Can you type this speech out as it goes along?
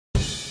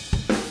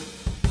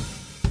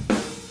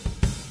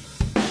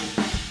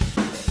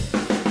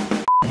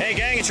Hey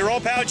gang, it's your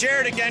old pal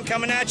Jared again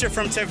coming at you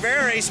from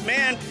Tavares.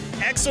 Man,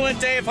 excellent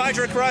day of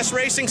hydrocross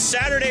racing.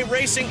 Saturday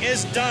racing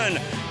is done.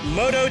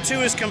 Moto 2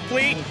 is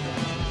complete.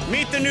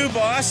 Meet the new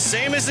boss,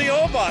 same as the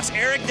old boss.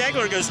 Eric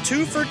Degler goes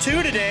 2 for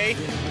 2 today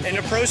in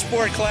the pro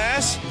sport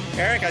class.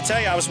 Eric, I tell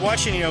you, I was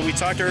watching, we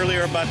talked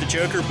earlier about the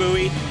Joker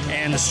buoy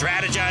and the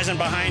strategizing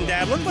behind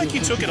that. Looked like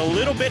you took it a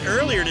little bit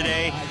earlier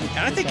today, and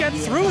I think that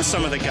threw with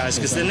some of the guys,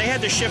 because then they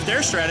had to shift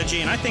their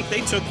strategy, and I think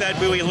they took that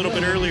buoy a little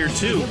bit earlier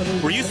too.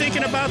 Were you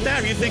thinking about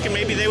that? Were you thinking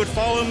maybe they would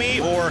follow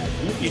me, or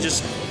you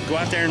just go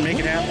out there and make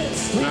it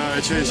happen? No, I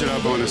changed it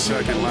up on the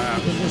second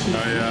lap.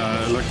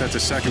 I looked at the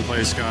second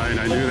place guy, and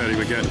I knew that he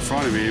would get in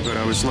front of me, but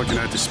I was looking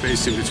at the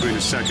spacing between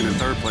the second and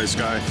third place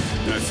guy,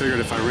 and I figured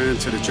if I ran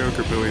into the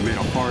Joker buoy, made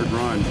a hard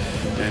run,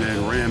 and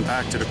then ran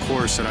back to the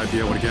course, that I'd be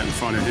able to get in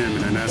front of him,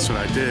 and then that's what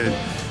I did.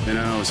 And then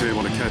I was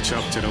able to catch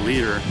up to the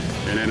leader,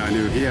 and then I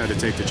knew he had to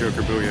take the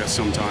Joker buoy at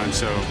some time,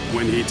 so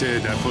when he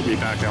did, that put me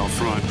back out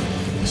front.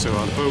 So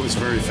the boat was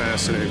very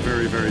fast today,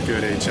 very, very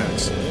good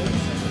HX.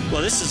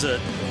 Well, this is a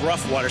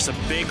rough water. It's a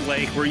big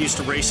lake. We're used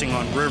to racing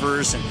on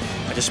rivers, and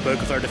I just spoke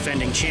with our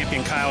defending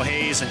champion, Kyle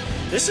Hayes, and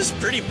this is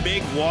pretty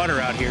big water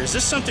out here. Is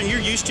this something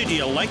you're used to? Do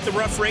you like the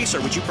rough race,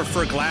 or would you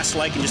prefer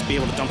glass-like and just be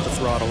able to dump the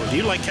throttle, or do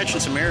you like catching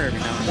some air every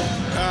now and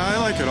then? I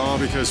like it all,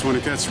 because when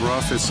it gets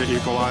rough, it's the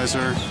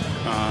equalizer.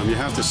 You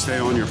have to stay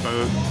on your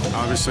boat.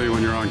 Obviously,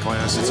 when you're on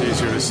glass, it's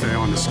easier to stay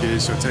on the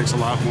skis, so it takes a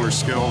lot more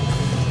skill,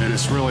 and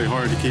it's really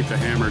hard to keep the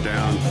hammer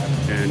down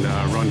and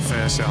run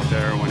fast out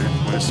there when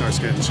it starts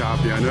getting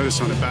choppy. I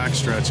noticed on the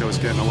backstretch I was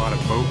getting a lot of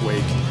boat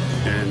wake,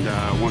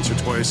 and once or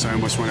twice I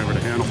almost went over the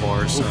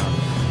handlebars,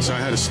 so I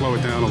had to slow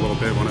it down a little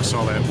bit when I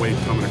saw that wake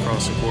coming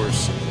across the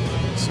course.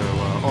 So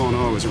all in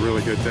all, it was a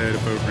really good day. The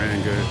boat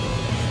ran good.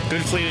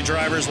 Good fleet of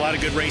drivers, a lot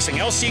of good racing.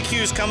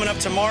 LCQ's coming up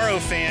tomorrow,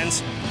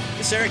 fans.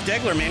 This Eric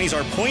Degler, man, he's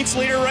our points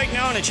leader right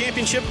now in the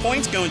championship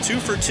points, going 2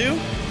 for 2.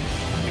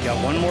 We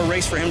got one more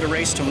race for him to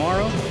race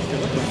tomorrow.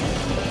 Good luck, my friend.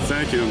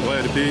 Thank you. I'm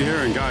glad to be here,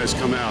 and guys,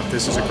 come out.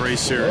 This is a great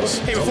series.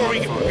 Hey, before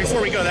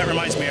we go, that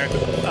reminds me, Eric.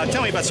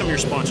 Tell me about some of your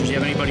sponsors. Do you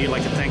have anybody you'd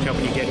like to thank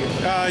helping you get here?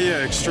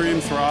 Yeah,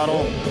 Extreme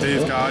Throttle,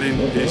 Dave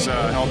Godin. He's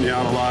helped me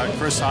out a lot.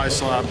 Chris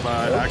Hyslop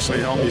actually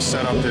helped me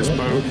set up this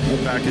boat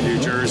back in New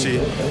Jersey,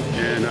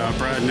 and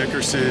Brad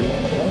Nickerson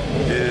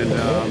and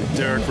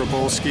Derek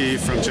Rabolski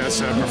from Jet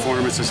Set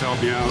Performance has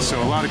helped me out. So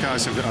a lot of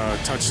guys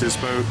have touched this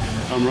boat.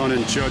 I'm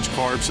running Judge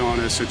Carbs on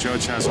it, so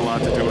Judge has a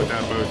lot to do with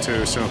that boat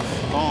too. So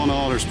all in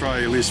all, there's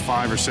probably at least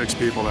 5 or 6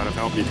 people that have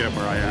helped me get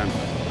where I am.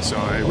 So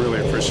I really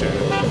appreciate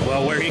it.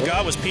 Well, where he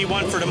got was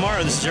P1 for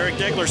tomorrow. This is Eric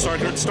Degler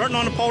starting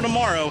on the pole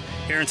tomorrow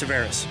here in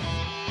Tavares.